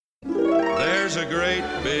There's a great,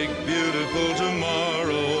 big, beautiful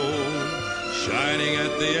tomorrow, shining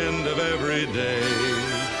at the end of every day.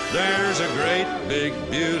 There's a great, big,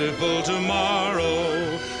 beautiful tomorrow,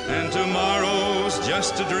 and tomorrow's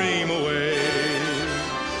just a dream away.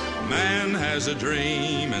 Man has a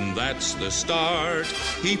dream, and that's the start.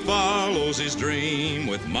 He follows his dream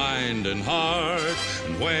with mind and heart.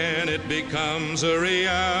 And when it becomes a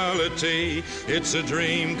reality, it's a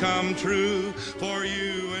dream come true for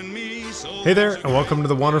you and me. Hey there, and welcome to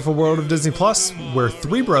the wonderful world of Disney Plus. We're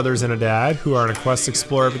three brothers and a dad who are on a quest to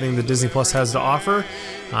explore everything that Disney Plus has to offer.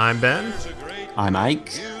 I'm Ben. I'm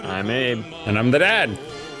Ike. I'm Abe. And I'm the dad.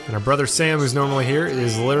 And our brother Sam, who's normally here,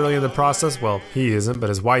 is literally in the process. Well, he isn't, but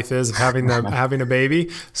his wife is of having a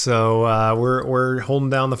baby. So we're holding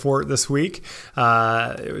down the fort this week.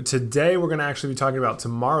 Today we're going to actually be talking about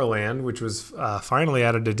Tomorrowland, which was finally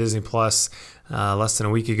added to Disney Plus less than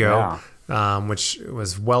a week ago. Yeah. Which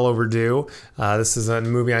was well overdue. This is a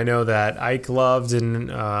movie I know that Ike loved and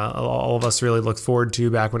all of us really looked forward to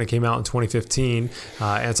back when it came out in 2015.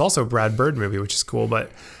 And it's also a Brad Bird movie, which is cool.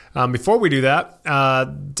 But before we do that,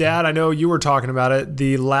 Dad, I know you were talking about it.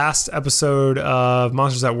 The last episode of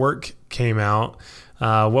Monsters at Work came out.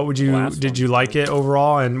 Did you like it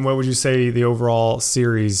overall? And what would you say the overall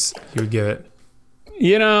series you would give it?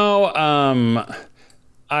 You know,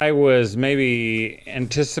 I was maybe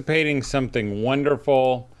anticipating something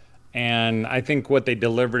wonderful, and I think what they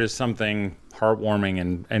delivered is something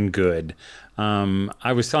heartwarming and good.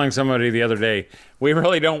 I was telling somebody the other day, we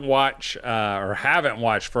really don't watch or haven't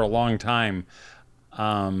watched for a long time,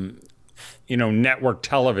 network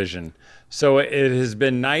television. So it has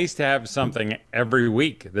been nice to have something every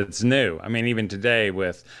week that's new. I mean, even today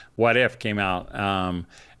with What If came out.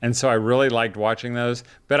 And so I really liked watching those,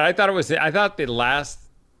 but I thought the last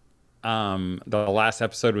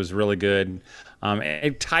episode was really good.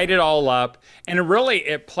 It tied it all up, and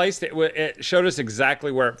it placed it. It showed us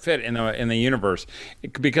exactly where it fit in the universe,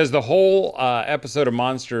 because the whole episode of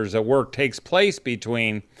Monsters at Work takes place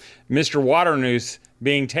between Mr. Waternoose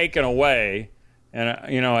being taken away, and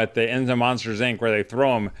at the end of Monsters Inc., where they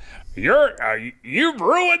throw him. You've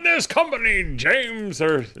ruined this company, James,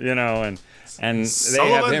 or and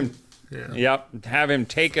Sullivan. They have him, have him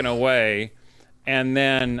taken away. And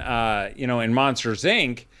then, in Monsters,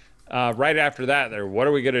 Inc., right after that, what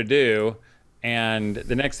are we going to do? And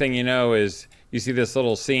the next thing you know is you see this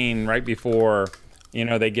little scene right before,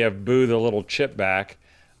 they give Boo the little chip back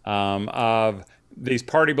of these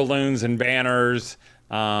party balloons and banners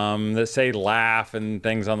that say laugh and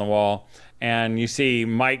things on the wall. And you see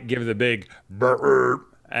Mike give the big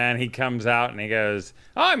burp, and he comes out and he goes,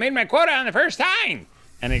 "Oh, I made my quota on the first time."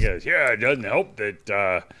 And he goes, "Yeah, it doesn't help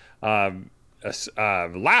that...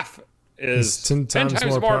 laugh is 10 times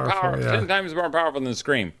more powerful, yeah. 10 times more powerful than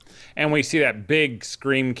Scream." And we see that big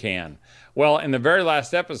Scream can. Well, in the very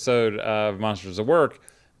last episode of Monsters at Work,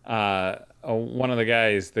 one of the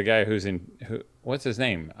guys, what's his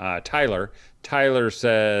name? Tyler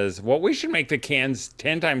says, well, we should make the cans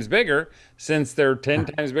 10 times bigger since they're 10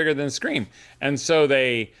 times bigger than Scream. And so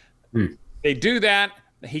they do that.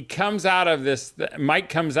 He comes out of this. Mike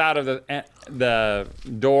comes out of the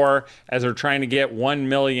door as they're trying to get 1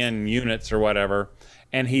 million units or whatever,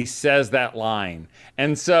 and he says that line.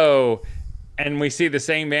 And we see the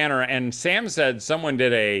same banner. And Sam said someone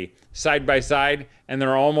did a side by side, and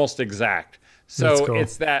they're almost exact. So cool.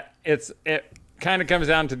 It kind of comes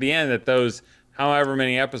down to the end that those however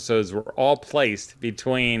many episodes were all placed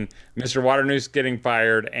between Mr. Waternoose getting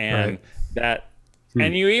fired and that.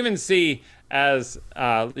 And you even see, as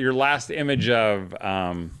your last image of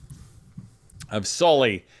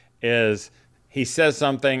Sully is, he says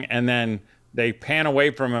something and then they pan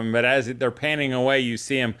away from him, but as they're panning away, you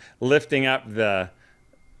see him lifting up the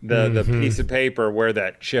piece of paper where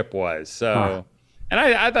that chip was. So, and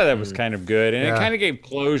I thought that was kind of good, and it kind of gave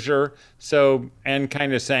closure. So, and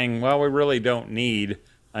kind of saying, well, we really don't need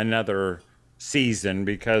another season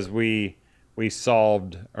because we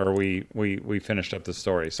solved, or we finished up the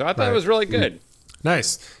story. So I thought it was really good.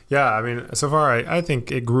 Nice. Yeah, I mean, so far I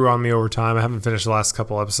think it grew on me over time. I haven't finished the last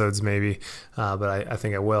couple episodes maybe, but I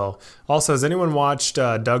think I will. Also, has anyone watched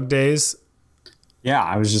Doug Days? Yeah,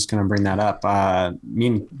 I was just going to bring that up. Me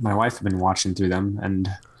and my wife have been watching through them, and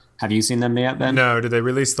have you seen them yet, Ben? No, did they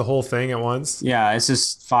release the whole thing at once? Yeah, it's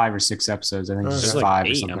just 5 or 6 episodes. I think it's just like 5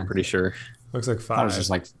 8, or something. I'm pretty sure. Looks like 5. I was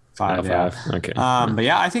just like 5, yeah. 5. Okay. But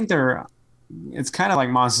yeah, I think it's kind of like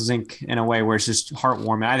Monsters Inc. in a way where it's just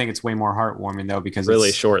heartwarming. I think it's way more heartwarming though, because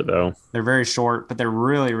really short though. They're very short, but they're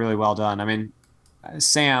really, really well done. I mean,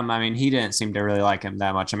 Sam, he didn't seem to really like him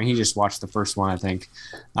that much. I mean, he just watched the first one, I think.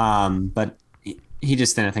 But he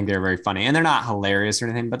just didn't think they were very funny, and they're not hilarious or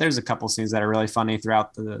anything. But there's a couple scenes that are really funny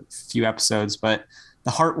throughout the few episodes. But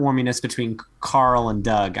the heartwarminess between Carl and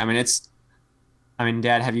Doug. I mean,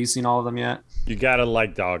 Dad, have you seen all of them yet? You gotta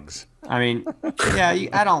like dogs. I mean, yeah,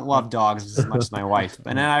 I don't love dogs as much as my wife,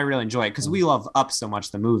 and I really enjoy it because we love Up so much,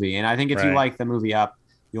 the movie. And I think if you like the movie Up,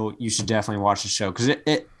 you should definitely watch the show because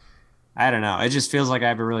it I don't know, it just feels like I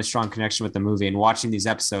have a really strong connection with the movie. And watching these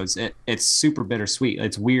episodes, it's super bittersweet.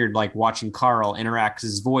 It's weird, like watching Carl interact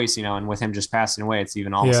his voice, and with him just passing away, it's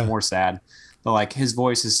even almost more sad. But like his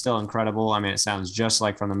voice is still incredible. I mean, it sounds just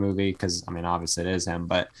like from the movie because, I mean, obviously it is him,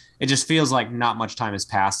 but it just feels like not much time has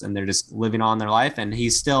passed and they're just living on their life. And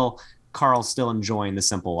Carl's still enjoying the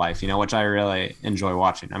simple life, which I really enjoy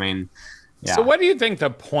watching. I mean, yeah. So what do you think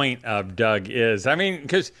the point of Doug is? I mean,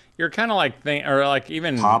 because you're kind of like, or like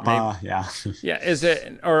even Papa, yeah. Yeah, is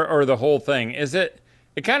it, or the whole thing, is it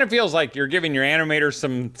kind of feels like you're giving your animators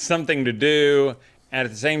something to do, and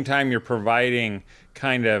at the same time you're providing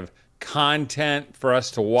kind of content for us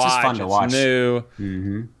to watch. It's just fun to watch. New.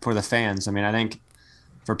 Mm-hmm. For the fans. I mean, I think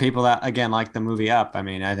for people that, again, like the movie Up, I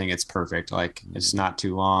mean, I think it's perfect. Like, it's not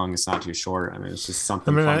too long. It's not too short. I mean, it's just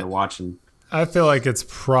something fun to watch. And I feel like it's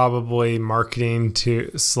probably marketing /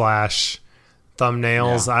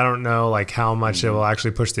 thumbnails. Yeah. I don't know like how much it will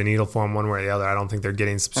actually push the needle for them one way or the other. I don't think they're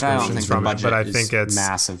getting subscriptions from it, but I think it's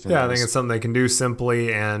massive. I think it's something they can do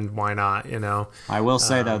simply, and why not? I will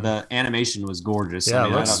say though, the animation was gorgeous. Yeah,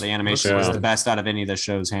 I thought the animation was the best out of any of the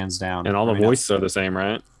shows, hands down. And all the voices are the same,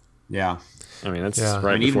 right? Yeah. I mean, that's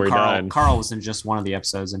right before even he died. Carl was in just one of the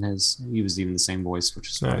episodes, and he was even the same voice, which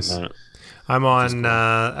is nice. I'm on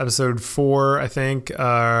episode 4, I think.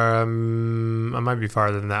 I might be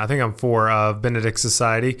farther than that. I think I'm 4 of Benedict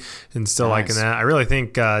Society, and still liking that. I really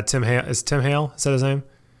think Tim Hale. Is Tim Hale? Is that his name?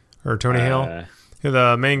 Or Tony Hale?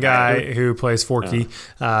 The main guy who plays Forky.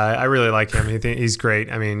 I really like him. He's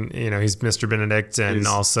great. I mean, he's Mr. Benedict and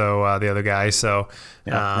also the other guy. So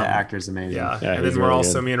the actor's amazing. Yeah. And then we're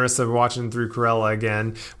also, me and Rissa, are watching through Cruella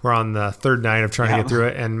again. We're on the 3rd night of trying to get through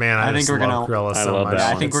it. And man, I think love Cruella so much.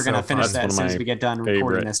 I think we're going to finish that as soon as we get done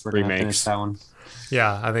recording this. We're going to finish that one.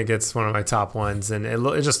 Yeah, I think it's one of my top ones, and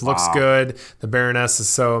it just looks good. The Baroness is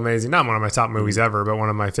so amazing. Not one of my top movies ever, but one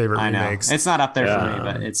of my favorite remakes. It's not up there for me,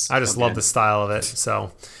 but I just love the style of it.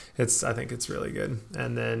 So I think it's really good.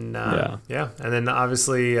 And then and then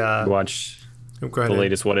obviously watch the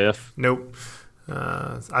latest What If. Nope.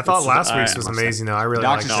 I thought last week's was amazing though. I really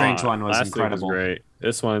liked Doctor Strange one was incredible. Was great.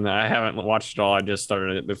 This one I haven't watched it all. I just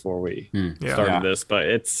started it before we started this, but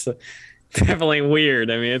it's definitely weird.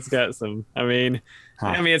 I mean, it's got some. I mean,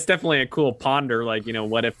 it's definitely a cool ponder. Like,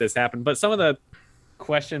 what if this happened? But some of the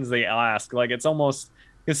questions they ask, like, it's almost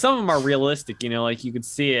because some of them are realistic. Like you could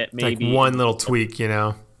see it maybe like one little tweak.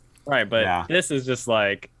 Right, but this is just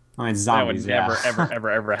like zombies, that would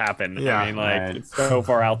never ever happen. Yeah, I mean, it's so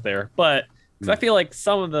far out there. But I feel like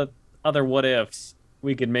some of the other what ifs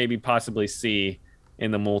we could maybe possibly see in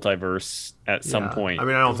the multiverse at some point. I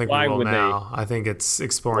mean, I don't think we will now. I think it's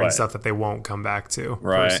exploring stuff that they won't come back to,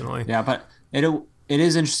 personally. Yeah, but it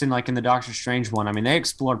is interesting, like in the Doctor Strange one, I mean, they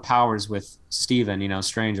explored powers with Stephen,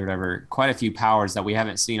 Strange or whatever, quite a few powers that we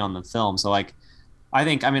haven't seen on the film. So, like, I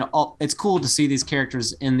think, it's cool to see these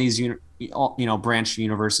characters in these, branch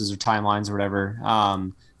universes or timelines or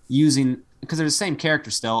whatever, using, because they're the same character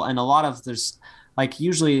still, and a lot of there's, like,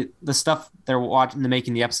 usually the stuff they're watching,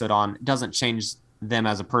 making the episode on doesn't change them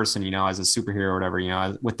as a person, as a superhero or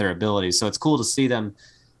whatever, with their abilities. So it's cool to see them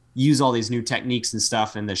use all these new techniques and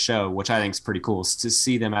stuff in the show, which I think is pretty cool to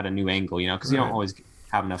see them at a new angle, because you don't always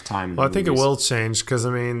have enough time. Well, I think it will change because,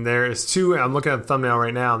 I mean, there's 2, I'm looking at the thumbnail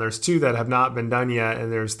right now, there's 2 that have not been done yet,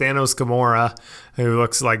 and there's Thanos Gamora, who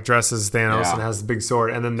looks like dresses Thanos and has the big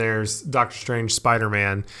sword, and then there's Doctor Strange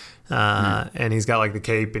Spider-Man, and he's got like the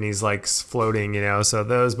cape and he's like floating, so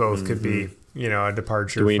those both could be, a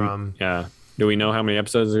departure from... Yeah. Do we know how many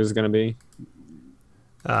episodes there's going to be?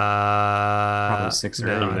 Probably 6 or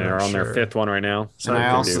 8. They're on their 5th one right now. So I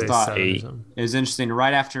also thought 8. It was interesting.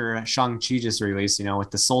 Right after Shang-Chi just released,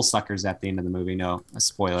 with the soul suckers at the end of the movie. No, a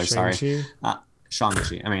spoiler. Sorry.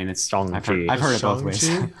 Shang-Chi. I mean, it's Shang-Chi. I've heard it both ways.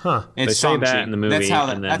 Huh? It's they say that in the movie.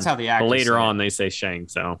 That's how the actors. But later on, they say Shang.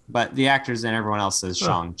 So. But the actors and everyone else says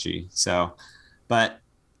Shang-Chi. So, but.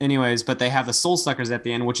 Anyways, but they have the soul suckers at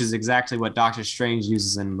the end, which is exactly what Doctor Strange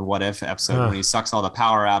uses in the What If episode when he sucks all the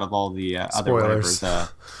power out of all the other whatever.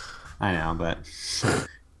 I know, but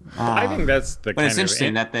I think that's the. But it's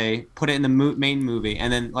interesting that they put it in the main movie,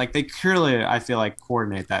 and then like they clearly, I feel like,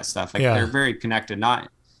 coordinate that stuff. Like they're very connected, not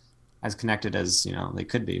as connected as they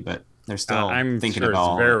could be, but they're still thinking sure it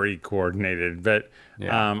all. It's very coordinated, but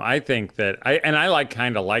I think that I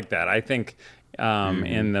kind of like that. I think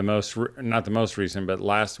in the not the most recent, but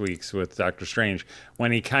last week's with Doctor Strange,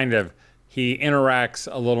 when he interacts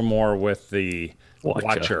a little more with the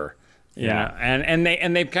Watcher. Yeah, and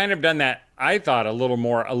they've kind of done that. I thought a little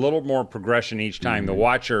more progression each time. The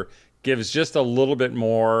Watcher gives just a little bit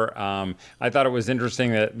more. I thought it was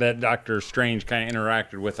interesting that Doctor Strange kind of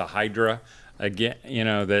interacted with a Hydra again.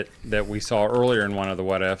 That we saw earlier in one of the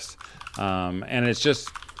What Ifs, and it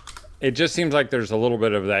just seems like there's a little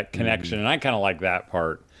bit of that connection, and I kind of like that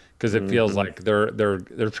part because it feels like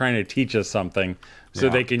they're trying to teach us something so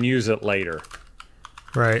they can use it later.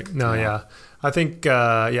 Right. No. Yeah. I think,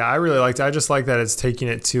 I really liked it. I just like that it's taking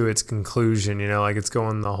it to its conclusion, like it's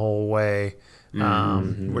going the whole way,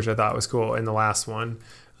 which I thought was cool in the last one.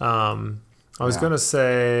 I was going to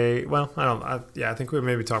say, well, I think we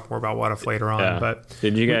maybe talk more about What If later on, but.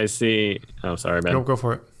 Did you guys see, oh, sorry, Ben. Don't go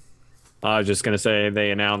for it. I was just going to say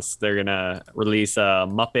they announced they're going to release a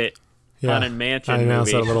Muppet Haunted Mansion movie. I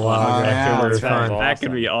announced that a little while ago. That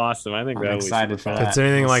could be awesome. I think I'm excited for that. If it's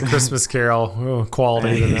anything like Christmas Carol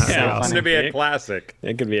quality, then that's it's going to be a classic.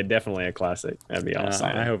 It could be definitely a classic. That'd be awesome.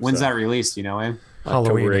 I hope When's that released? Abe?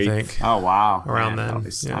 Halloween, I think. Oh, wow. Around then.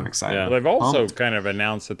 I'm excited. Well, they've also kind of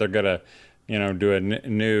announced that they're going to, do a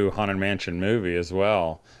new Haunted Mansion movie as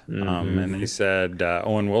well. And they said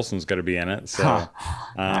Owen Wilson's going to be in it. So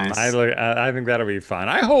nice. I think that'll be fun.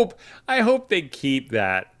 I hope they keep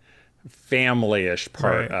that family-ish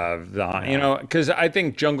part of the, because I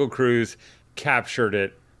think Jungle Cruise captured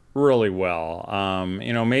it really well.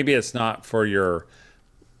 Maybe it's not for your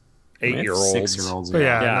 8-year-olds. 6-year-olds. But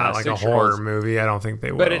not like a horror movie. I don't think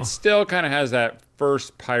they will. But it still kind of has that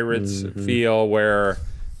first Pirates feel where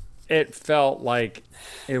it felt like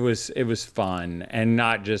it was fun and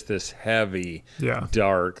not just this heavy,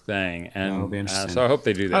 dark thing. And so I hope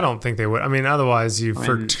they do that. I don't think they would. I mean, otherwise you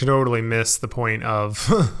totally miss the point of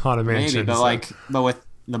Haunted Mansion. Maybe, but with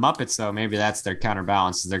the Muppets though, maybe that's their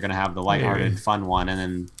counterbalance. They're going to have the lighthearted, fun one,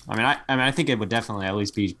 and then I think it would definitely at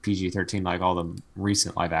least be PG-13, like all the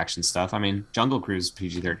recent live action stuff. I mean, Jungle Cruise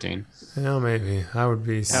PG-13. Yeah, maybe I would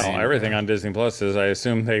be. Everything on Disney Plus is. I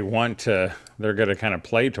assume they're going to kind of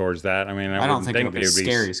play towards that. I mean, I don't think it'll be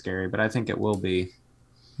scary, but I think it will be.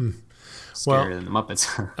 Scarier than the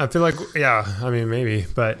Muppets. I feel like, maybe,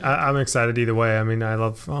 but I'm excited either way. I mean, I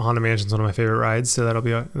love Haunted Mansion's one of my favorite rides, so that'll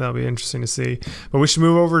be interesting to see. But we should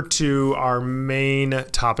move over to our main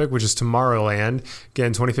topic, which is Tomorrowland.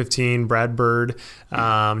 Again, 2015, Brad Bird,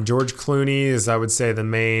 George Clooney is, I would say, the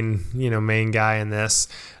main guy in this.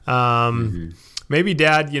 Maybe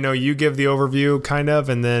Dad, you give the overview kind of,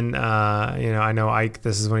 and then I know Ike,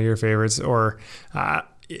 this is one of your favorites, or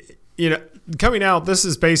coming out, this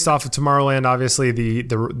is based off of Tomorrowland, obviously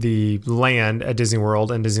the land at Disney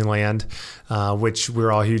World and Disneyland, which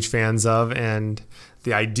we're all huge fans of, and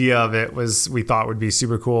the idea of it we thought would be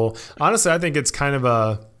super cool. Honestly, I think it's kind of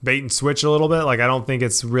a bait and switch a little bit. Like, I don't think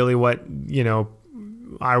it's really what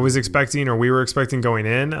I was expecting or we were expecting going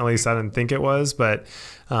in. At least I didn't think it was, but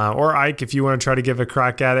or Ike, if you want to try to give a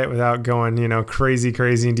crack at it without going, crazy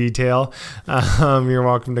in detail, you're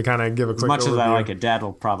welcome to kind of give a quick overview. As much as I like it, Dad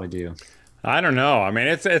will probably do. I don't know. I mean,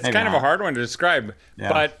 it's kind of a hard one to describe. Yeah.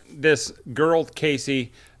 But this girl,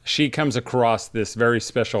 Casey, she comes across this very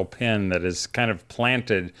special pin that is kind of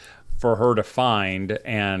planted for her to find,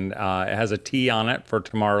 and it has a T on it for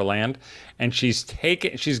Tomorrowland. And she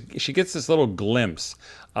gets this little glimpse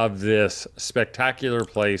of this spectacular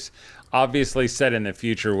place, obviously set in the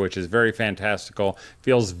future, which is very fantastical,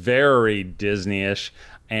 feels very Disney-ish.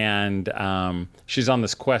 And she's on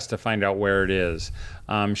this quest to find out where it is.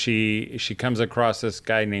 She comes across this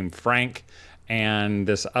guy named Frank and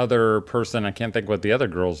this other person. I can't think what the other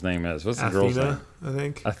girl's name is. What's the girl's name? I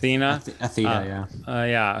think. Athena?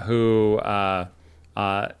 Athena, who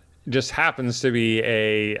just happens to be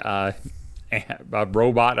a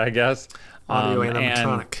robot, I guess. Audio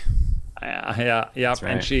animatronic.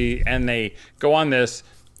 Right. And they go on this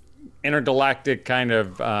intergalactic kind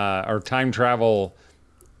of or time travel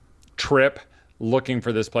trip looking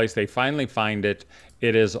for this place. They finally find it.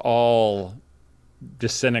 It is all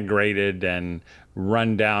disintegrated and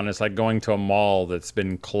run down. It's like going to a mall that's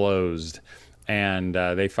been closed, and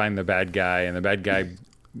they find the bad guy, and the bad guy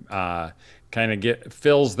kind of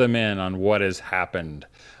fills them in on what has happened,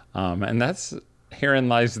 and herein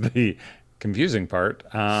lies the confusing part,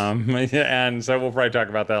 and so we'll probably talk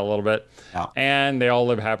about that a little bit. And they all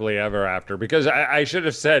live happily ever after, because I should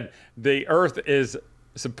have said the Earth is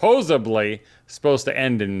supposedly supposed to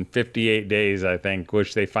end in 58 days, I think,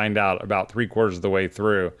 which they find out about 3/4 of the way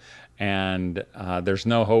through. And there's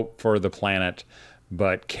no hope for the planet.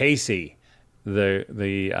 But Casey,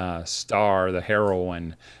 the star, the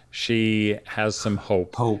heroine, she has some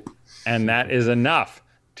hope. Hope. And that is enough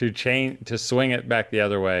to swing it back the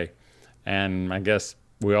other way. And I guess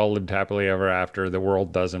we all lived happily ever after. The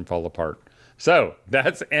world doesn't fall apart. So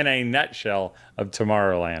that's in a nutshell of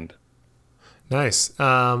Tomorrowland. Nice.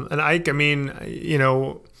 And Ike, I mean,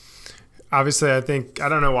 obviously, I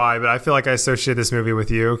don't know why, but I feel like I associate this movie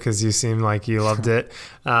with you because you seem like you loved it.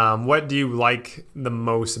 What do you like the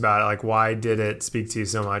most about it? Like, why did it speak to you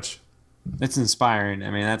so much? It's inspiring.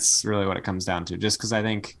 I mean, that's really what it comes down to. Just because I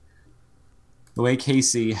think the way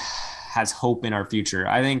Casey has hope in our future.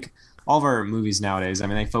 I think all of our movies nowadays, I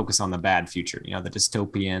mean, they focus on the bad future, the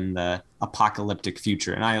dystopian, the apocalyptic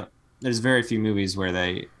future. And there's very few movies where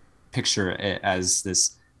they picture it as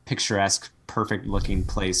this picturesque, perfect looking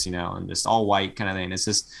place, and just all white kind of thing.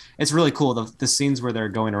 It's really cool. The scenes where they're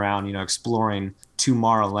going around, exploring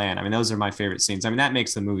Tomorrowland. I mean, those are my favorite scenes. I mean, that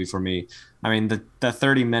makes the movie for me. I mean, the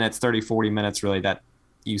 40 minutes really that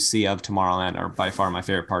you see of Tomorrowland are by far my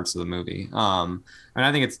favorite parts of the movie. And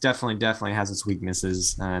I think it's definitely has its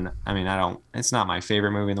weaknesses. And I mean, it's not my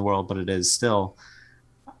favorite movie in the world, but it is still,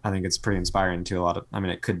 I think it's pretty inspiring to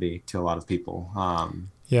it could be to a lot of people.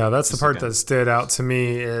 Yeah, that's the part that stood out to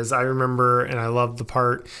me is I remember, and I love the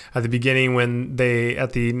part at the beginning when they,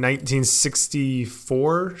 at the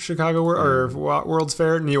 1964 Chicago World's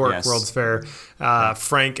Fair, New York World's Fair,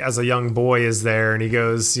 Frank as a young boy is there and he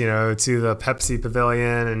goes, to the Pepsi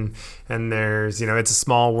Pavilion and there's, it's a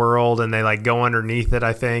small world and they like go underneath it,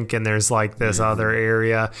 I think, and there's like this other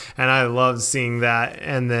area. And I loved seeing that.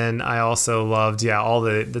 And then I also loved, all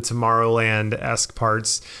the Tomorrowland-esque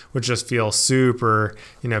parts, which just feel super,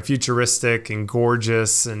 futuristic and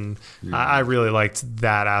gorgeous. And I really liked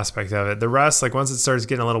that aspect of it. The rest, like once it starts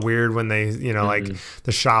getting a little weird when they, like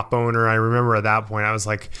the shop owner, I remember at that point, I was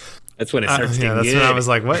like, that's when it starts getting that's good. when I was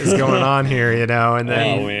like, what is going on here, and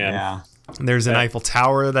then there's an Eiffel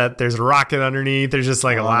Tower that there's a rocket underneath. There's just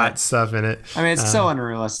like a lot of stuff in it. I mean, it's so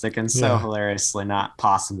unrealistic and so hilariously not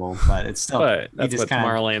possible, but it's still. But that's what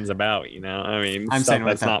Tomorrowland's about, I mean, I'm saying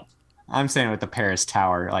with the Paris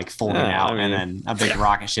Tower like folding out, and then a big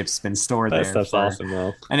rocket ship's been stored there. That's awesome,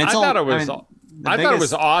 though. And I thought it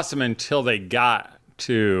was awesome until they got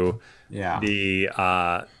to the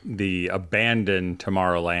abandoned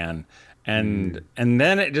Tomorrowland, and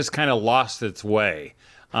then it just kind of lost its way.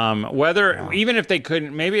 Even if they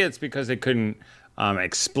couldn't, maybe it's because they couldn't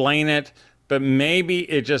explain it, but maybe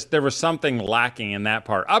there was something lacking in that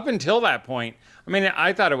part. Up until that point, I mean,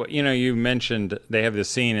 I thought you mentioned they have this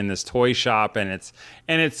scene in this toy shop and it's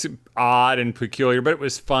odd and peculiar, but it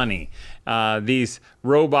was funny. These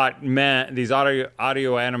robot men, these audio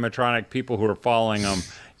animatronic people who are following them,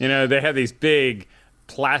 they have these big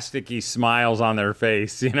plasticky smiles on their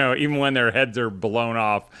face, even when their heads are blown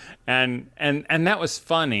off. And that was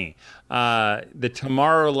funny. The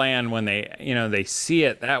Tomorrowland, when they see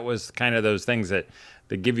it, that was kind of those things that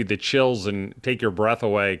give you the chills and take your breath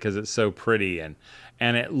away because it's so pretty. And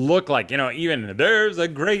it looked like, even there's a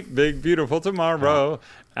great, big, beautiful tomorrow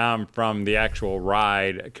from the actual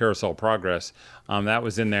ride, Carousel Progress. That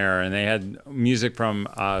was in there. And they had music from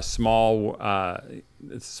Small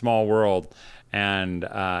World. And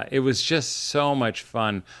it was just so much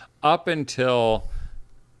fun up until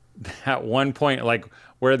that one point, like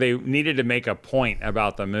where they needed to make a point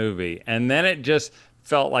about the movie. And then it just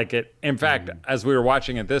felt like it. In fact, as we were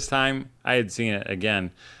watching it this time, I had seen it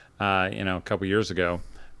again, a couple years ago.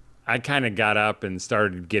 I kind of got up and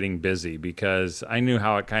started getting busy because I knew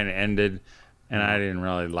how it kind of ended and I didn't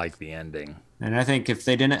really like the ending. And I think if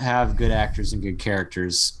they didn't have good actors and good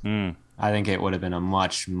characters, I think it would have been a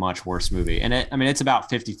much, much worse movie. And it's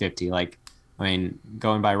about 50-50. Like,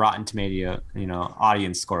 going by Rotten Tomato,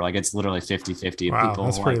 audience score, like it's literally 50-50. Wow,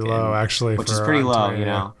 that's pretty low, actually. Which is pretty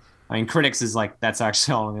low, critics is like, that's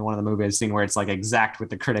actually only one of the movies I've seen where it's like exact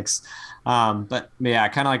with the critics. But yeah,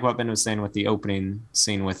 kind of like what Ben was saying with the opening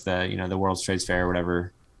scene with the, the World's Trade Fair or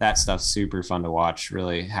whatever. That stuff's super fun to watch.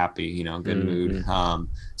 Really happy, good mood.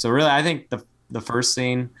 So really, I think the first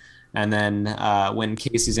scene, and then when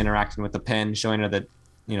Casey's interacting with the pen, showing her that,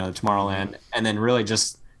 the Tomorrowland, and then really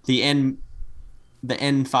just the end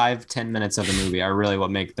 5-10 minutes of the movie are really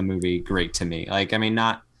what make the movie great to me. Like,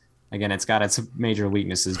 it's got its major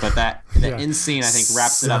weaknesses, but the end scene I think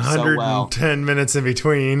wraps it up so well. 110 minutes in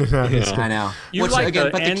between. I know. You like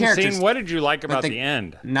the end scene? What did you like about the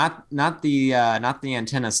end? Not the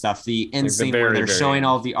antenna stuff. The end scene where they're showing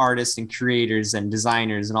all the artists and creators and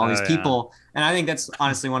designers and all these people And I think that's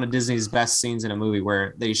honestly one of Disney's best scenes in a movie,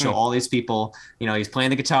 where they show all these people, he's playing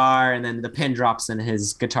the guitar and then the pin drops in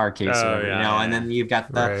his guitar case and then you've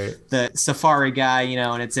got the safari guy,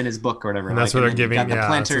 and it's in his book or whatever. And that's what they're giving the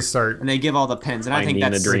planter, and they give all the pins. And I think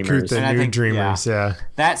that's the new dreamers.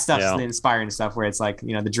 That stuff's the inspiring stuff, where it's like,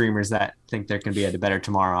 the dreamers that think there can be a better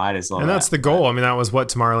tomorrow. I just love and that. that's the goal. I mean, that was what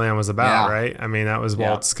Tomorrowland was about, right? I mean, that was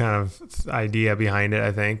Walt's kind of idea behind it,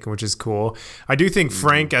 I think, which is cool. I do think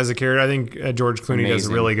Frank as a character, I think George Clooney does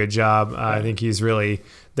a really good job. I think he's really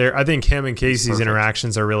there. I think him and Casey's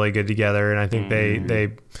interactions are really good together, and I think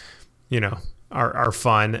they are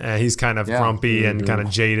fun. He's kind of grumpy and kind of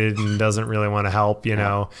jaded and doesn't really want to help, and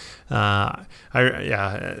I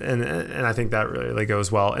think that really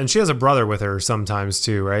goes well. And she has a brother with her sometimes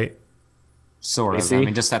too, right? Sort of. I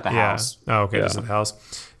mean, just at the house. Oh, okay, just at the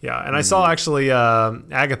house. Yeah, and I saw actually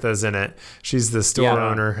Agatha's in it. She's the store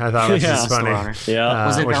owner. I thought it was just funny. Was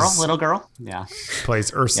it little girl? Yeah.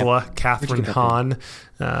 Plays Ursula, Catherine Hahn.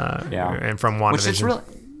 And from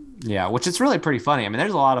WandaVision. Which is really pretty funny. I mean,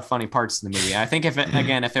 there's a lot of funny parts in the movie. I think if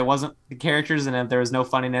it wasn't the characters and if there was no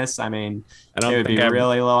funniness, I mean, it would be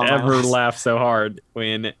really low on my list. I never laughed so hard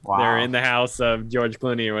when they're in the house of George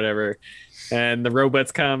Clooney or whatever, and the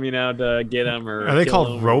robots come, to get him. Or are they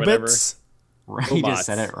called robots? He just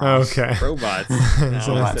said it wrong. Okay. Robots.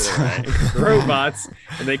 Robots.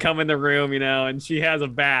 And they come in the room, and she has a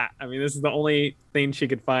bat. I mean, this is the only thing she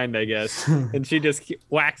could find, I guess. And she just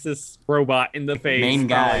whacks this robot in the face main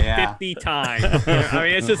guy, 50 times. I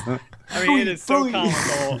mean, it's just, it is so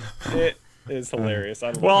comical. It is hilarious.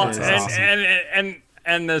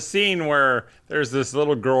 And the scene where there's this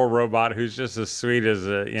little girl robot who's just as sweet as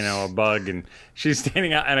a bug, and she's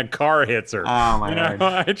standing out and a car hits her. Oh my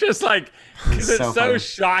God! It's just like it's so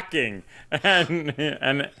shocking, and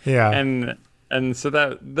so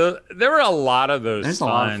there were a lot of those. There's a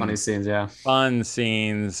lot of funny scenes, fun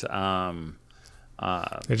scenes.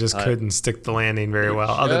 They just couldn't stick the landing very well,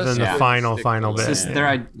 other than the final bit.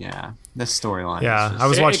 The storyline. Yeah, I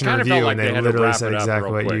was watching a review and they literally said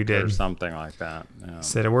exactly what you did. Or something like that. Yeah.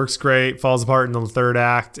 Said it works great, falls apart in the third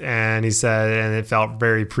act, and he said, and it felt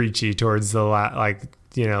very preachy towards the like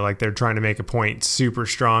they're trying to make a point super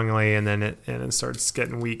strongly, and then it starts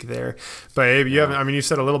getting weak there. But Abe, you haven't. I mean, you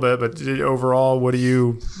said a little bit, but overall, what do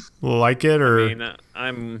you like it? Or I mean,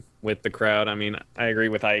 I'm with the crowd. I mean, I agree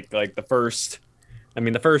with Ike. Like the first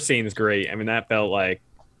scene is great. I mean, that felt like,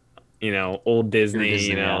 old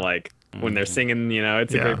Disney, like when they're singing,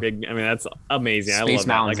 it's a great big, I mean, that's amazing. Space I love that.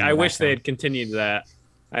 Mountains Like, I wish they had continued that.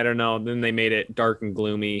 I don't know. Then they made it dark and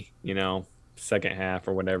gloomy, second half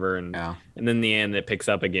or whatever. And then the end, it picks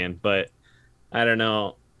up again. But I don't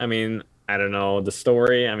know. I mean, I don't know. The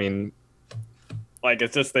story, I mean, like,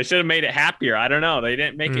 it's just, they should have made it happier. I don't know. They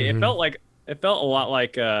didn't make it. It felt a lot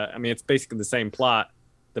like, I mean, it's basically the same plot.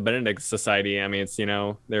 The Benedict Society. I mean, it's,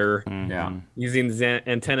 they're using the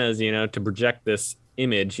antennas, to project this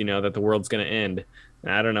image, that the world's going to end.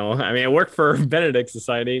 And I don't know. I mean, it worked for Benedict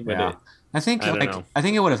Society, but I think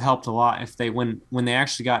it would have helped a lot if they when they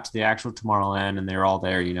actually got to the actual Tomorrowland and they're all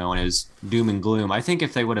there, and it was doom and gloom. I think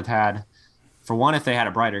if they would have had, for one, if they had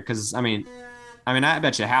it brighter, because I mean, I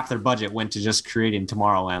bet you half their budget went to just creating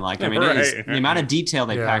Tomorrowland. Like, I mean, the amount of detail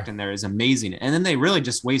they packed in there is amazing. And then they really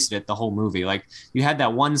just wasted it the whole movie. Like, you had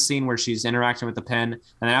that one scene where she's interacting with the pen, and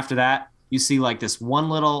then after that, you see like this one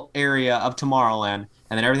little area of Tomorrowland,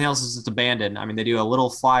 and then everything else is just abandoned. I mean, they do a little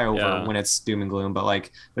flyover when it's doom and gloom, but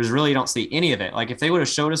like, you don't see any of it. Like, if they would have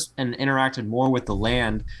showed us and interacted more with the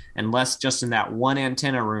land and less just in that one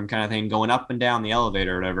antenna room kind of thing, going up and down the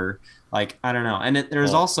elevator or whatever. Like, I don't know. And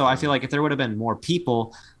there's also, I feel like if there would have been more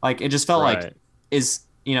people, like, it just felt like is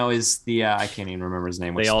the, I can't even remember his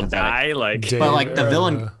name. They all die, like, but like the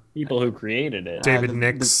villain. People who created it. David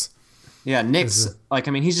Nix. Nix, like,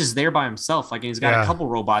 I mean, he's just there by himself. Like, he's got a couple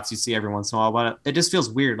robots you see every once in a while, but it just feels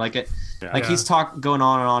weird. Like, he's going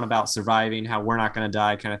on and on about surviving, how we're not going to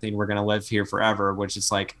die kind of thing. We're going to live here forever, which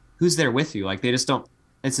is like, who's there with you? Like, they just don't.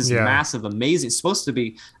 It's this massive, amazing, it's supposed to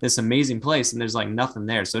be this amazing place, and there's like nothing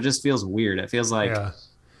there. So it just feels weird. It feels like, what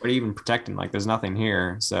are you even protecting? Like, there's nothing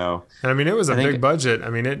here. So, I mean, it was a big budget.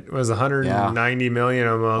 I mean, it was 190 million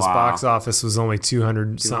almost. Wow. Box office was only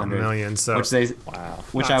 200 something million. So,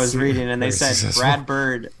 which I was reading, and they said Brad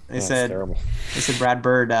Bird. They said Brad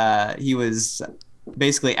Bird. He was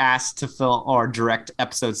basically asked to film or direct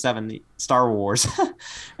Episode 7, the Star Wars,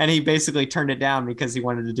 and he basically turned it down because he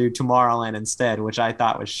wanted to do Tomorrowland instead, which I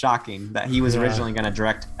thought was shocking. That he was originally going to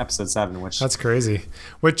direct Episode 7, which that's crazy.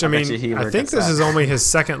 Which I mean, I think this is only his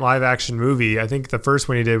second live action movie. I think the first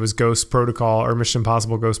one he did was Ghost Protocol or Mission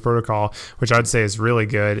Impossible Ghost Protocol, which I'd say is really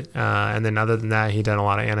good. And then other than that, he done a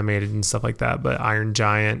lot of animated and stuff like that. But Iron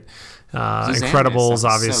Giant. Incredibles,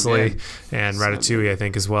 obviously, and Ratatouille, I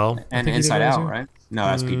think, as well. And Inside Out, right? No,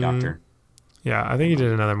 that's Pete Docter. Yeah, I think he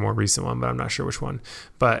did another more recent one, but I'm not sure which one.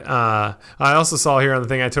 But I also saw here on the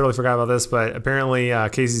thing, I totally forgot about this, but apparently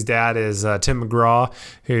Casey's dad is Tim McGraw,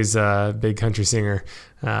 who's a big country singer.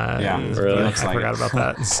 Really? I forgot about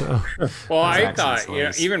that. So. Well, I thought,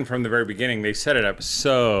 even from the very beginning, they set it up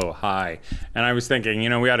so high. And I was thinking,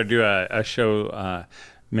 we ought to do a show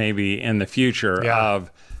maybe in the future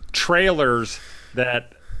of trailers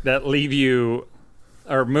that leave you,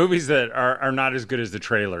 or movies that are not as good as the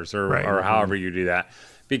trailers, or however you do that,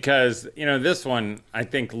 because this one I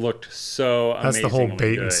think looked so amazing. That's the whole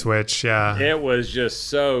bait and switch. It was just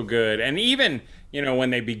so good. And even when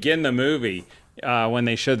they begin the movie, when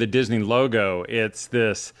they show the Disney logo, it's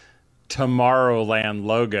this Tomorrowland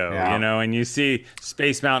logo, and you see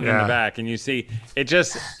Space Mountain in the back, and you see it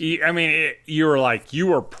just, you were like, you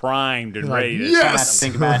were primed and ready to not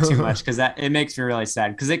think about it too much, because it makes me really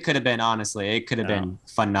sad, because it could have been, honestly, been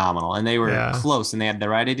phenomenal, and they were close, and they had the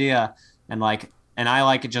right idea, and I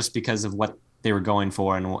like it just because of what they were going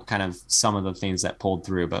for and what kind of some of the things that pulled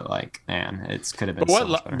through, but it could have been so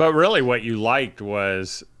much better. But really what you liked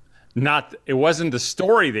was it wasn't the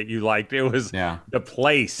story that you liked. It was the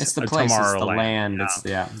place. It's the place. It's the land.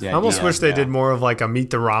 I almost wish they did more of like a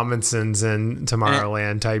Meet the Robinsons and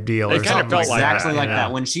Tomorrowland type deal. It kind of felt exactly like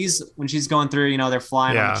that. When she's going through, they're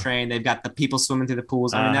flying on the train. They've got the people swimming through the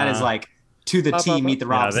pools. I mean, that is like to the T. Meet the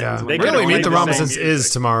Robinsons. They really, Meet the Robinsons is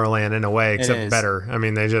Tomorrowland in a way, except better. I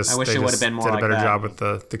mean, I wish it would have been more did a better job with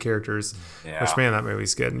the characters. Yeah. Which, man, that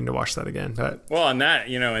movie's good. I need to watch that again. But in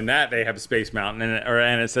that they have Space Mountain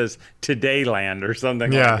and it says Todayland or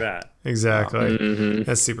something like that. Exactly. Mm-hmm.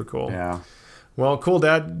 That's super cool. Yeah. Well, cool,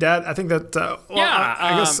 Dad. I think that.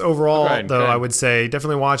 I guess overall, I would say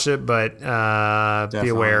definitely watch it, but be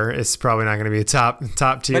aware it's probably not going to be a top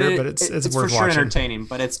tier, but it's worth for sure watching. Entertaining,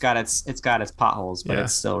 but it's got its potholes, but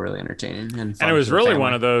it's still really entertaining and fun. And it was really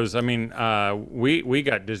one of those. I mean, we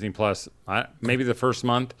got Disney Plus maybe the first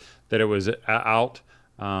month that it was out.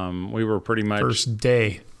 We were pretty much first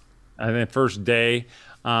day. I think first day,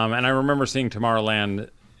 and I remember seeing Tomorrowland.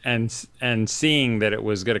 And seeing that it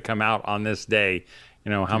was going to come out on this day,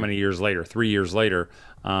 how many years later? 3 years later.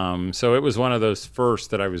 So it was one of those first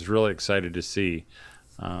that I was really excited to see.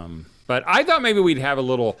 But I thought maybe we'd have a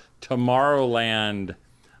little Tomorrowland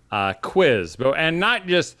quiz, and not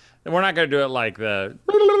just, we're not going to do it like the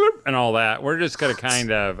and all that. We're just going to kind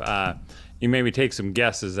of you maybe take some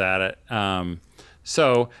guesses at it.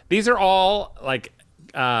 So these are all like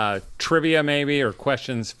trivia maybe, or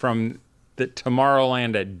questions from the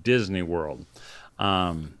Tomorrowland at Disney World.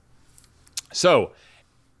 So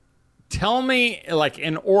tell me, like,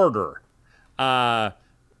 in order, because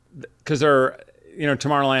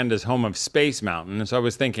Tomorrowland is home of Space Mountain, and so I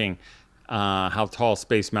was thinking how tall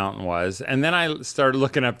Space Mountain was, and then I started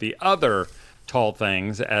looking up the other tall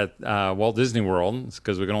things at Walt Disney World,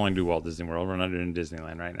 because we can only do Walt Disney World. We're not doing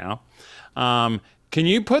Disneyland right now. Can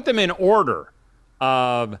you put them in order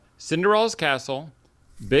of Cinderella's Castle,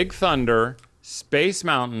 Big Thunder, Space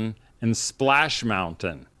Mountain, and Splash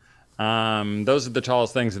Mountain? Those are the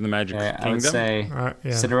tallest things in the Magic Kingdom. I would say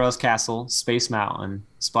Cinderella's Castle, Space Mountain,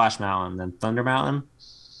 Splash Mountain, then Thunder Mountain.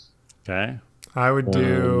 Okay. I would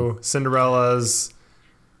do Cinderella's,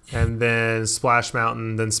 and then Splash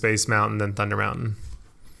Mountain, then Space Mountain, then Thunder Mountain.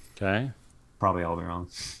 Okay. Probably all be wrong.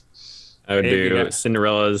 I would do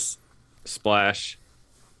Cinderella's, Splash,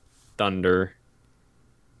 Thunder,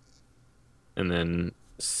 and then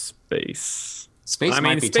Space. Space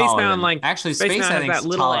might be taller. Mountain, actually, Space Mountain has that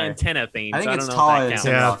little antenna thing. I think it's taller than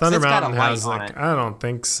Cinderella. Thunder Mountain has I don't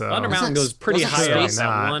think so. Thunder Mountain goes pretty high up.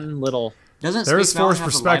 That one little. There's forced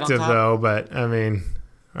perspective though, but I mean,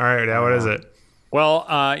 all right, now what is it? Well,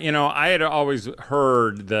 I had always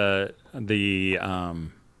heard the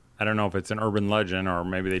I don't know if it's an urban legend or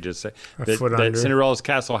maybe they just say that Cinderella's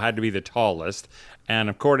Castle had to be the tallest. And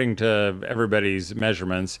according to everybody's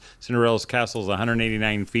measurements, Cinderella's Castle is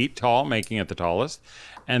 189 feet tall, making it the tallest.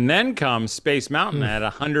 And then comes Space Mountain at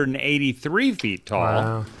 183 feet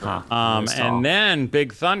tall. Wow. And then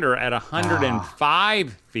Big Thunder at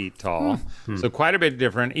 105 feet tall. So quite a bit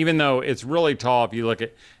different, even though it's really tall if you look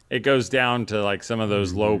at it goes down to like some of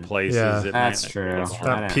those low places. Yeah. That's true.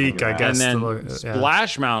 That peak, I guess. And then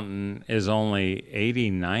Splash Mountain is only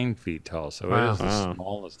 89 feet tall, so it is the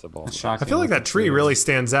smallest of all. I feel like that tree really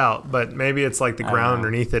stands out, but maybe it's like the ground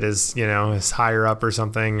underneath it is, is higher up or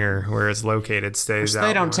something, or where it's located stays out.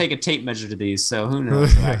 They don't take a tape measure to these, so who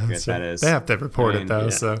knows how accurate that is. They have to report it though.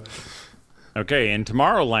 So. Okay, in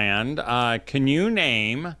Tomorrowland, can you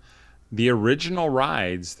name the original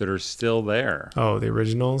rides that are still there? Oh, the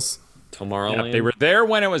originals? Tomorrowland? Yep, they were there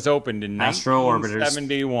when it was opened in Astro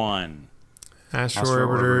 1971. Astro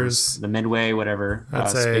Orbiters. The Midway, whatever.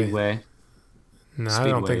 That's Speedway. No, I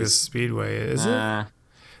don't think it's Speedway, is it? And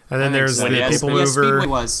then there's the People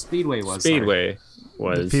Mover. Speedway was.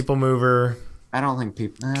 The People Mover. I don't think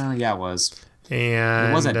people. Yeah, it was.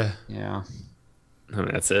 And it wasn't. Yeah. I mean,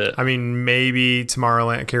 that's it. I mean, maybe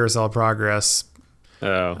Tomorrowland Carousel of Progress.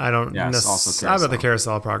 Oh, I don't know. How about the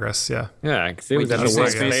Carousel of Progress? Yeah. Yeah, because it was at the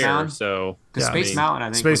World's Fair, so Space Mountain. I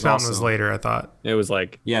think Space Mountain was later. I thought it was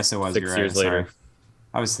like yes, it was 6 years later.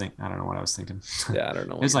 I don't know what I was thinking. Yeah, I don't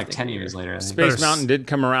know. It was like 10 years later. I think. Space Mountain did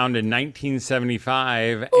come around in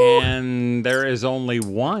 1975, and there is only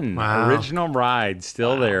one original ride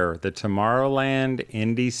still there, the Tomorrowland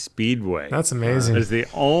Indy Speedway. That's amazing. It's the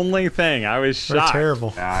only thing. I was shocked. They're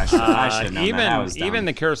terrible. Yeah, I should known that. Even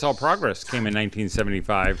the Carousel Progress came in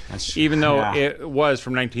 1975, even though it was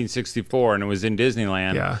from 1964 and it was in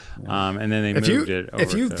Disneyland. Yeah. And then they moved it over.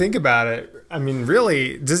 If you think about it, I mean,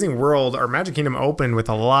 really, Disney World or Magic Kingdom opened with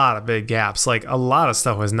a lot of big gaps. Like, a lot of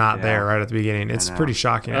stuff was not there right at the beginning. It's pretty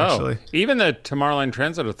shocking, actually. Even the Tomorrowland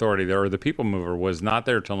Transit Authority, or the People Mover, was not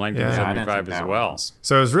there till 1975 as well.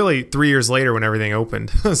 So it was really 3 years later when everything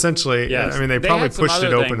opened, essentially. Yes. I mean, they probably pushed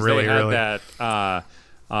it open really early. That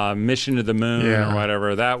Mission to the Moon or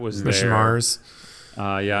whatever, that was Mission there. Mars.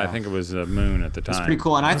 I think it was the Moon at the time. It's pretty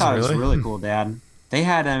cool, and I thought it was really cool, Dad. They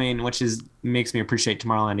had, makes me appreciate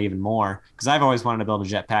Tomorrowland even more, because I've always wanted to build a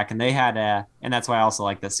jetpack, and they had, and that's why I also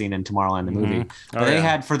like that scene in Tomorrowland, the movie. But they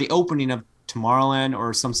had, for the opening of Tomorrowland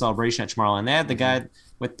or some celebration at Tomorrowland, they had the guy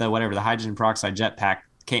with the hydrogen peroxide jetpack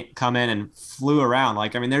come in and flew around.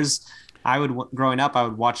 Like, I mean, growing up, I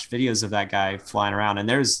would watch videos of that guy flying around, and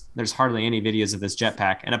there's hardly any videos of this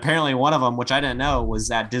jetpack. And apparently one of them, which I didn't know, was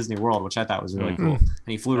at Disney World, which I thought was really cool. And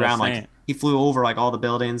he flew around he flew over like all the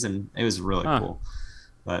buildings, and it was really cool.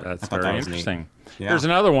 But that's I thought very that was interesting. Yeah. There's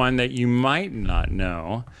another one that you might not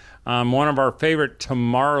know. One of our favorite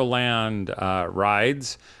Tomorrowland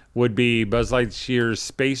rides would be Buzz Lightyear's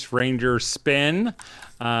Space Ranger Spin.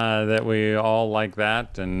 That we all like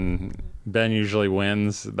that, and Ben usually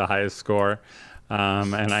wins the highest score,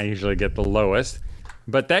 and I usually get the lowest.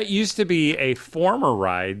 But that used to be a former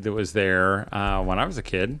ride that was there when I was a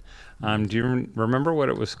kid. Do you remember what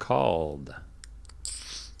it was called?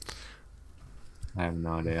 I have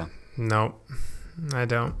no idea. Nope. I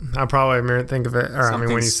don't. I'll probably think of it. Or, when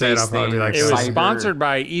you say it, I'll probably be like, it was sponsored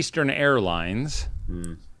by Eastern Airlines.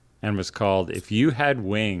 And was called "If You Had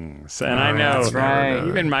Wings," and I know that's right.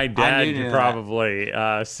 Even my dad could probably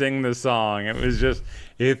sing the song. It was just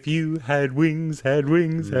 "If you had wings, had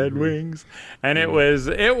wings, had wings," and it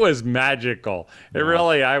was magical. It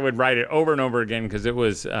really, I would write it over and over again, because it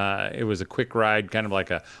was a quick ride, kind of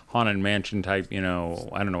like a Haunted Mansion type. I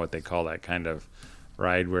don't know what they call that kind of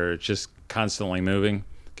ride, where it's just constantly moving,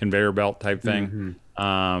 conveyor belt type thing.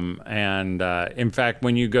 In fact,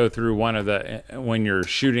 when you go through when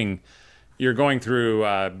you're going through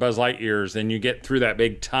Buzz Lightyear's, and you get through that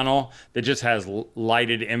big tunnel that just has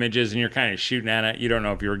lighted images, and you're kind of shooting at it. You don't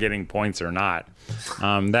know if you were getting points or not.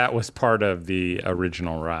 That was part of the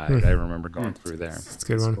original ride. I remember going through there. That's a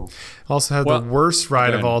good one. Cool. Also had the worst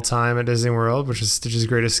ride of all time at Disney World, which is Stitch's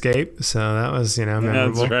Great Escape. So that was,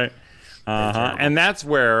 memorable. That's right. And that's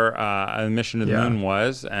where Mission to the Moon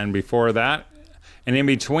was. And before that, and in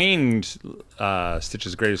between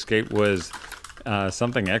Stitch's Great Escape was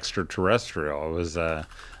something extraterrestrial. It was an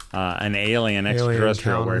alien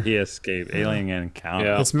extraterrestrial where he escaped. Alien Encounter.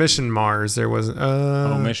 Yeah. It's Mission Mars. There was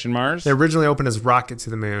Mission Mars? They originally opened as Rocket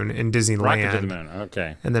to the Moon in Disneyland. Rocket to the Moon,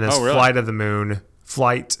 okay. And then as Flight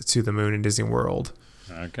to the Moon in Disney World.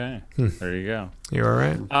 Okay. There you go. You all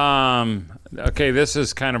right? Okay, this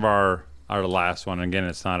is kind of our last one. Again,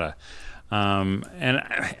 it's not a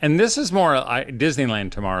and this is more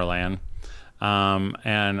Disneyland Tomorrowland.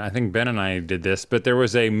 And I think Ben and I did this, but there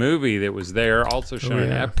was a movie that was there, also shown in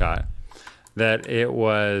Epcot, that it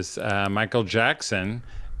was Michael Jackson,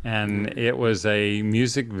 and it was a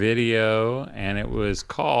music video, and it was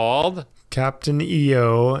called Captain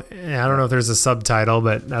EO. I don't know if there's a subtitle,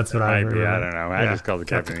 but that's what I remember. I don't know. I just called it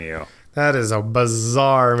Captain EO. That is a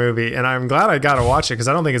bizarre movie, and I'm glad I got to watch it, because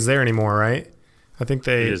I don't think it's there anymore, right? I think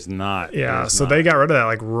they It is not. Yeah, so they got rid of that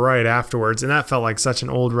like right afterwards, and that felt like such an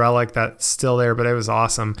old relic that's still there, but it was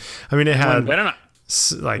awesome. I mean, it had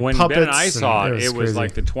when puppets. Ben and I saw it, it was crazy.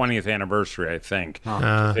 like the 20th anniversary, I think.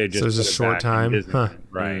 So it was just a short time.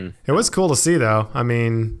 Right. It was cool to see, though. I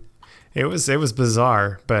mean, it was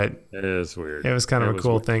bizarre, but it is weird. It was kind of a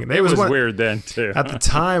cool thing. It was weird then too. At the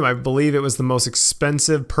time, I believe it was the most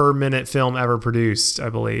expensive per minute film ever produced. I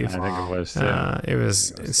believe. I think it was. It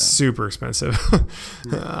was super expensive,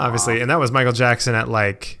 obviously, and that was Michael Jackson at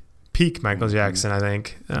like peak Michael Jackson, I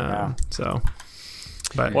think. So.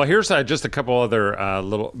 But, well, here's just a couple other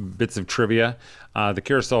little bits of trivia. The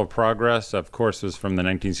Carousel of Progress, of course, was from the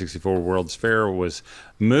 1964 World's Fair, was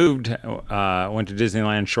moved, went to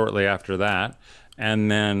Disneyland shortly after that.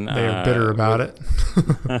 And then they are bitter about it.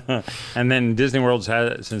 And then Disney World's had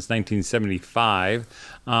it since 1975.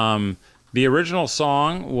 The original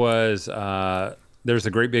song was There's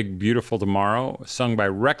a Great Big Beautiful Tomorrow, sung by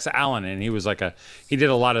Rex Allen, and he did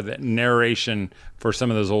a lot of the narration for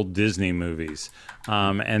some of those old Disney movies.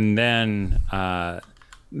 And then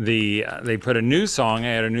they put a new song. I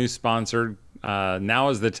had a new sponsor, Now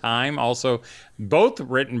Is the Time, also both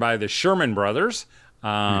written by the Sherman Brothers.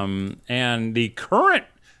 And the current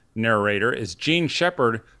narrator is Gene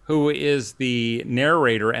Shepard, who is the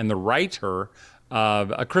narrator and the writer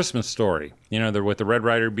of A Christmas Story. You know, with the Red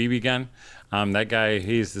Ryder BB gun. That guy,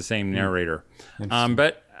 he's the same narrator.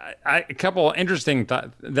 But a couple interesting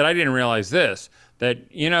that I didn't realize this, that,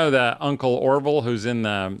 you know, the Uncle Orville who's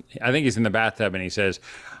I think he's in the bathtub and he says,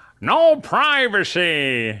 "No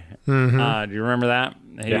privacy." Do you remember that?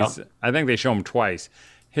 I think they show him twice.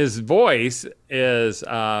 His voice is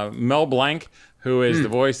Mel Blanc, who is the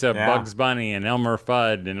voice of Bugs Bunny and Elmer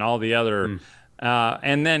Fudd and all the other.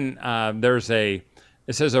 And then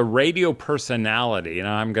it says a radio personality, and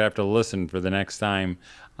I'm going to have to listen for the next time,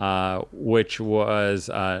 which was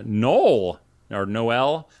Noel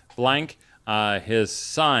Blanc, his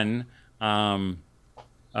son, Mel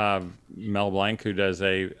Blanc, who does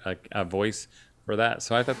a voice for that.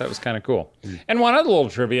 So I thought that was kind of cool. And one other little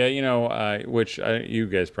trivia, you know, which you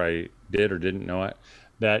guys probably did or didn't know it,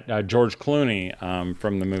 that George Clooney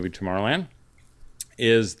from the movie Tomorrowland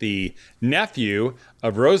is the nephew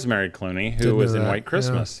of Rosemary Clooney, who was in White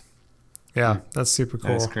Christmas. Yeah, that's super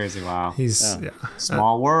cool. That's crazy. Wow. He's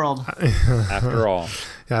small world. After all.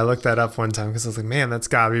 Yeah, I looked that up one time because I was like, man, that's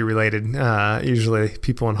got to be related. Usually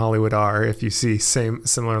people in Hollywood are, if you see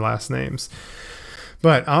similar last names.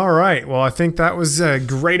 But all right, well, I think that was a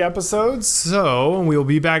great episode. So we'll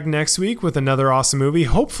be back next week with another awesome movie.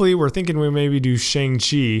 Hopefully, we're thinking we maybe do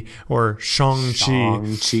Shang-Chi or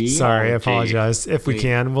Shang-Chi. Sorry, I apologize. If we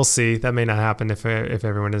can, we'll see. That may not happen if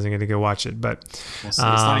everyone isn't going to go watch it. But we'll see.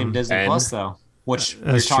 It's not even Disney Plus though. Which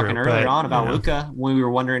we were talking earlier on about Luca, when we were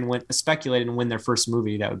wondering speculating when their first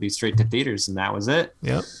movie that would be straight to theaters, and that was it.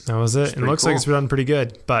 Yep, that was it. And it looks like it's done pretty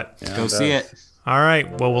good. But go see it. All right.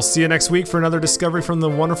 Well, we'll see you next week for another discovery from the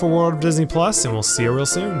wonderful world of Disney Plus, and we'll see you real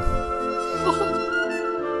soon.